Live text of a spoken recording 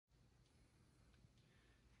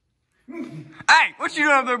Hey, what you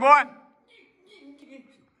doing up there, boy?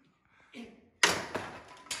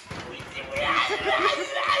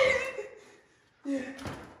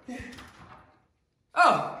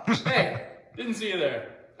 Oh, hey, didn't see you there.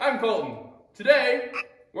 I'm Colton. Today,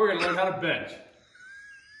 we're gonna learn how to bench.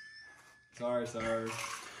 Sorry.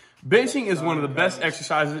 Benching is one of the best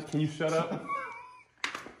exercises. Can you shut up?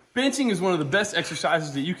 Benching is one of the best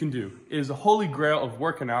exercises that you can do. It is the holy grail of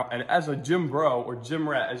working out, and as a gym bro or gym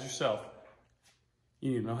rat as yourself,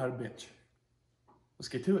 you need to know how to bench. Let's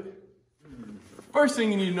get to it. First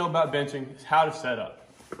thing you need to know about benching is how to set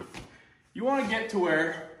up. You want to get to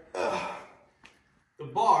where the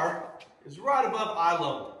bar is right above eye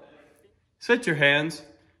level. Set your hands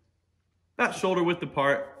about shoulder width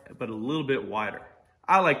apart, but a little bit wider.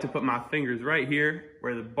 I like to put my fingers right here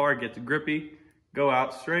where the bar gets grippy, go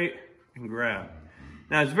out straight and grab.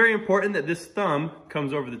 Now it's very important that this thumb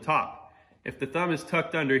comes over the top. If the thumb is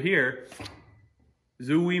tucked under here,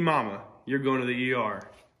 zooey mama, you're going to the ER.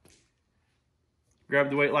 Grab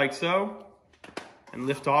the weight like so and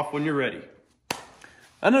lift off when you're ready.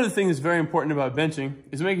 Another thing that's very important about benching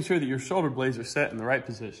is making sure that your shoulder blades are set in the right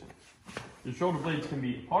position. Your shoulder blades can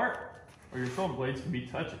be apart or your shoulder blades can be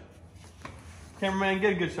touching. Cameraman,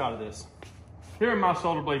 get a good shot of this. Here are my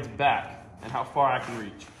shoulder blades back and how far I can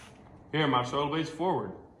reach. Here are my shoulder blades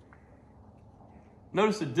forward.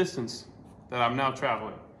 Notice the distance that I'm now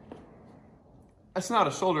traveling. That's not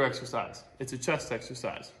a shoulder exercise, it's a chest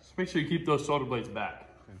exercise. So make sure you keep those shoulder blades back.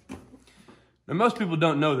 Now most people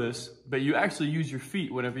don't know this, but you actually use your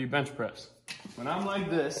feet whenever you bench press. When I'm like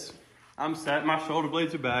this, I'm set, my shoulder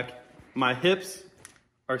blades are back, my hips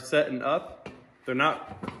are set and up. They're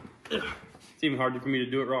not, it's even harder for me to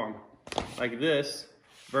do it wrong. Like this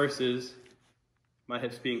versus my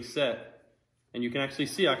hips being set. And you can actually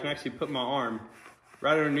see, I can actually put my arm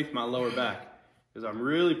right underneath my lower back because I'm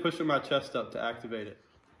really pushing my chest up to activate it.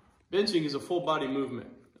 Benching is a full body movement.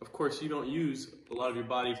 Of course, you don't use a lot of your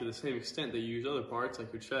body to the same extent that you use other parts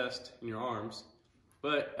like your chest and your arms,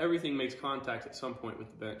 but everything makes contact at some point with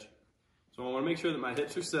the bench. So I want to make sure that my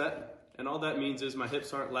hips are set, and all that means is my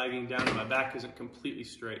hips aren't lagging down and my back isn't completely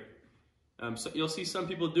straight. So you'll see some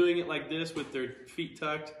people doing it like this with their feet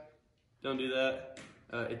tucked. Don't do that.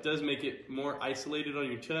 It does make it more isolated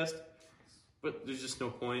on your chest, but there's just no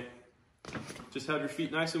point. Just have your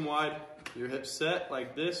feet nice and wide, your hips set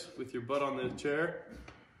like this with your butt on the chair.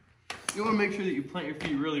 You want to make sure that you plant your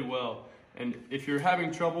feet really well. And if you're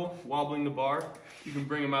having trouble wobbling the bar, you can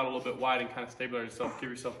bring them out a little bit wide and kind of stabilize yourself, give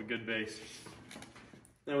yourself a good base.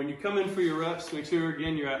 Now when you come in for your reps, make sure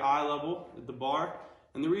again you're at eye level at the bar.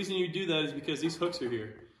 And the reason you do that is because these hooks are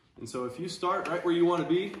here. And so if you start right where you want to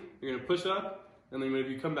be, you're going to push up, and then when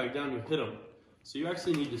you come back down, you'll hit them. So you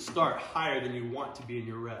actually need to start higher than you want to be in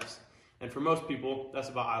your reps. And for most people, that's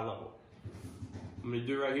about eye level. I'm going to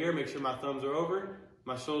do it right here, make sure my thumbs are over,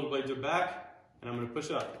 my shoulder blades are back, and I'm going to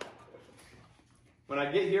push up. When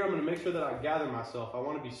I get here, I'm going to make sure that I gather myself. I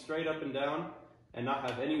want to be straight up and down and not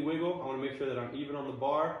have any wiggle. I want to make sure that I'm even on the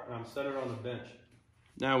bar and I'm centered on the bench.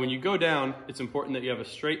 Now, when you go down, it's important that you have a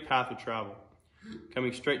straight path of travel.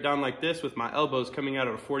 Coming straight down like this with my elbows coming out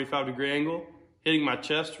at a 45-degree angle, hitting my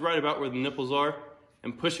chest right about where the nipples are,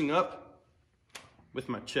 and pushing up with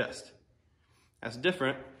my chest. That's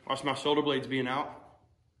different. Watch my shoulder blades being out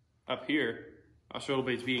up here, my shoulder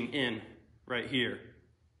blades being in right here.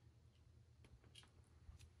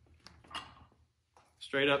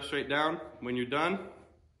 Straight up, straight down. When you're done,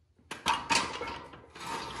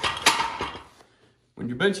 when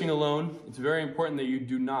you're benching alone, it's very important that you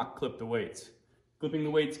do not clip the weights. Clipping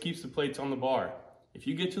the weights keeps the plates on the bar. If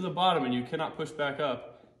you get to the bottom and you cannot push back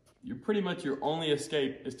up, your only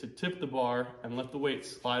escape is to tip the bar and let the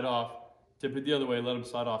weights slide off. Tip it the other way, let them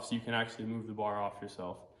slide off so you can actually move the bar off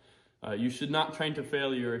yourself. You should not train to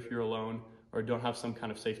failure if you're alone or don't have some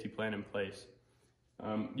kind of safety plan in place.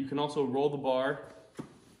 You can also roll the bar,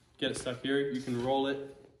 get it stuck here. You can roll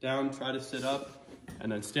it down, try to sit up,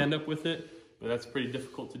 and then stand up with it. But that's pretty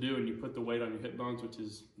difficult to do, and you put the weight on your hip bones, which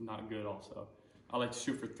is not good also. I like to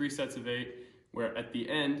shoot for 3 sets of 8, where at the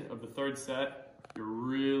end of the 3rd set, you're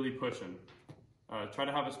really pushing. Try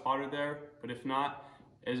to have a spotter there, but if not,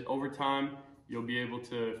 over time, you'll be able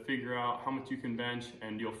to figure out how much you can bench,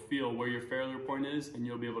 and you'll feel where your failure point is, and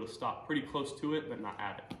you'll be able to stop pretty close to it, but not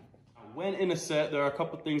at it. When in a set, there are a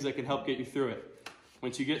couple things that can help get you through it.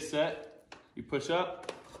 Once you get set, you push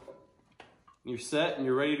up, you're set, and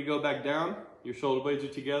you're ready to go back down. Your shoulder blades are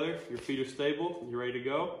together, your feet are stable, you're ready to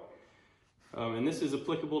go. And this is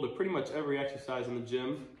applicable to pretty much every exercise in the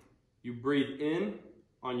gym. You breathe in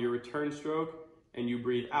on your return stroke, and you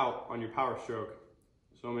breathe out on your power stroke.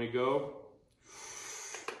 So I'm gonna go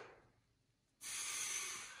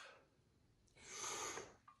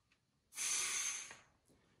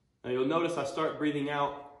Now you'll notice I start breathing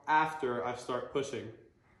out after I start pushing.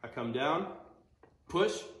 I come down,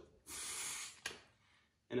 push,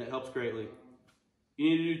 and it helps greatly. You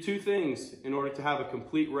need to do two things in order to have a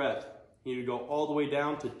complete rep. You need to go all the way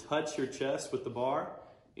down to touch your chest with the bar.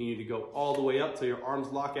 You need to go all the way up till your arms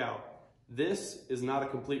lock out. This is not a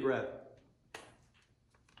complete rep.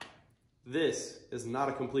 This is not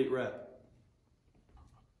a complete rep.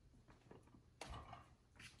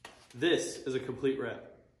 This is a complete rep.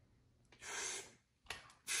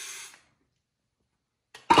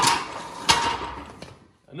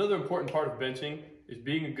 Another important part of benching is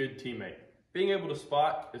being a good teammate. Being able to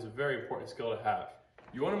spot is a very important skill to have.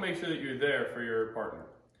 You want to make sure that you're there for your partner.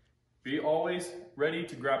 Be always ready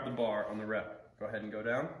to grab the bar on the rep. Go ahead and go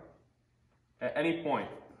down. At any point,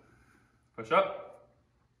 push up.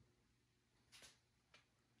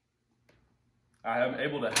 I am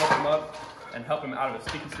able to help him up and help him out of a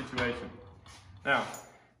sticky situation. Now,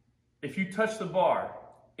 if you touch the bar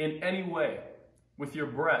in any way, with your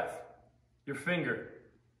breath, your finger,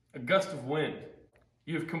 a gust of wind,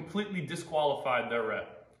 you have completely disqualified their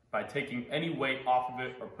rep by taking any weight off of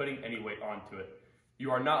it or putting any weight onto it.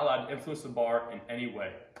 You are not allowed to influence the bar in any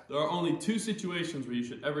way. There are only two situations where you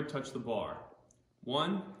should ever touch the bar.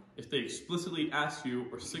 One, if they explicitly ask you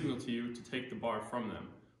or signal to you to take the bar from them.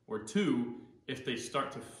 Or two, if they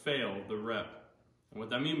start to fail the rep. And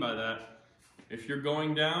what I mean by that, if you're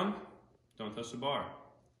going down, don't touch the bar.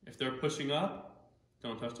 If they're pushing up,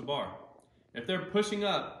 don't touch the bar. If they're pushing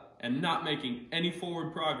up and not making any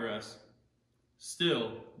forward progress,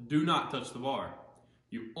 still do not touch the bar.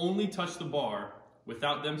 You only touch the bar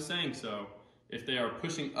without them saying so if they are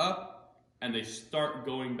pushing up and they start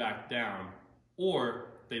going back down,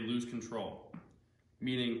 or they lose control.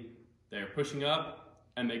 Meaning they are pushing up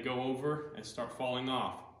and they go over and start falling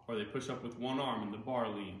off, or they push up with one arm and the bar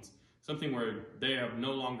leans. Something where they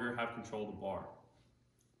no longer have control of the bar.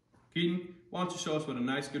 Keaton, why don't you show us what a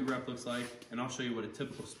nice good rep looks like, and I'll show you what a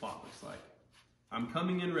typical spot looks like. I'm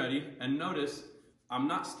coming in ready, and notice I'm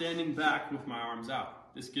not standing back with my arms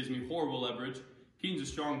out. This gives me horrible leverage. Keaton's a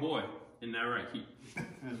strong boy. Isn't that right, Keaton?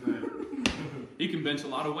 That's right. He can bench a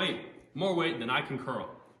lot of weight, more weight than I can curl.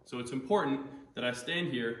 So it's important that I stand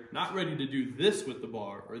here, not ready to do this with the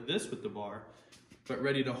bar or this with the bar, but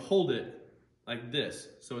ready to hold it like this.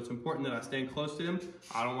 So it's important that I stand close to him.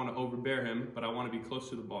 I don't want to overbear him, but I want to be close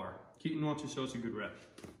to the bar. Keaton, why don't you show us a good rep?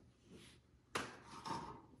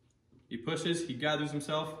 He pushes, he gathers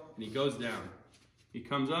himself, and he goes down. He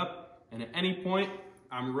comes up, and at any point,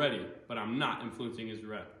 I'm ready, but I'm not influencing his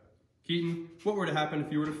rep. Keaton, what were to happen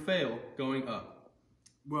if you were to fail going up?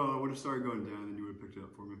 Well, I would have started going down, and you would have picked it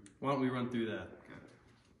up for me. Why don't we run through that? Okay.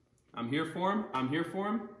 I'm here for him. I'm here for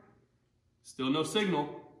him. Still no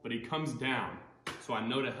signal, but he comes down, so I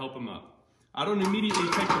know to help him up. I don't immediately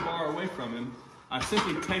take the bar away from him. I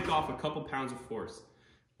simply take off a couple pounds of force.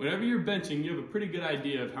 Whenever you're benching, you have a pretty good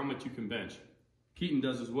idea of how much you can bench. Keaton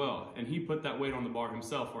does as well, and he put that weight on the bar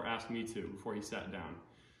himself or asked me to before he sat down.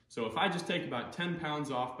 So if I just take about 10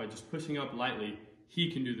 pounds off by just pushing up lightly,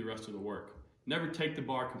 he can do the rest of the work. Never take the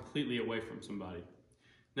bar completely away from somebody.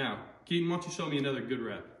 Now, Keaton, why don't you show me another good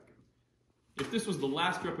rep? If this was the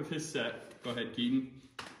last rep of his set, go ahead, Keaton,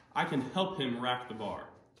 I can help him rack the bar.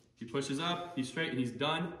 He pushes up, he's straight, and he's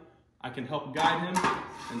done. I can help guide him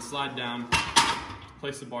and slide down,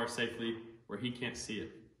 place the bar safely where he can't see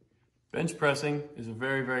it. Bench pressing is a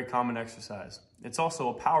very, very common exercise. It's also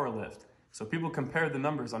a power lift. So people compare the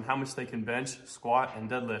numbers on how much they can bench, squat, and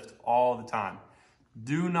deadlift all the time.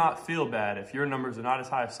 Do not feel bad if your numbers are not as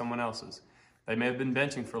high as someone else's. They may have been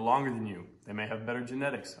benching for longer than you. They may have better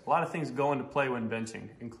genetics. A lot of things go into play when benching,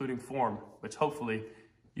 including form, which hopefully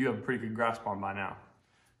you have a pretty good grasp on by now.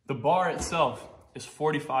 The bar itself is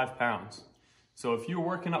 45 pounds. So if you're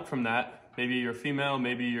working up from that, maybe you're a female,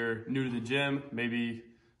 maybe you're new to the gym, maybe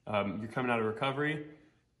you're coming out of recovery,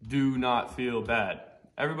 do not feel bad.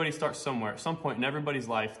 Everybody starts somewhere. At some point in everybody's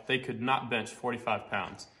life, they could not bench 45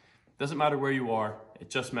 pounds. Doesn't matter where you are, it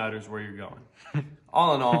just matters where you're going.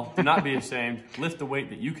 All in all, do not be ashamed. Lift the weight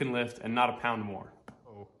that you can lift and not a pound more.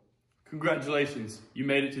 Congratulations, you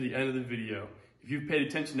made it to the end of the video. If you've paid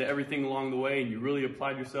attention to everything along the way and you really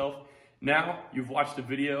applied yourself, now you've watched a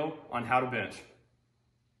video on how to bench.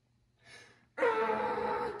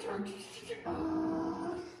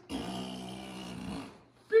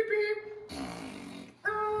 Beep, beep.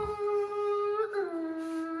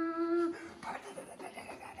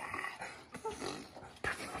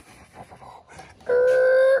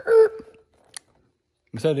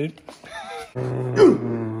 What's that, dude?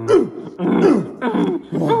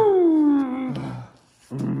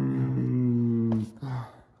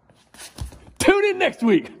 Tune in next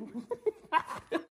week.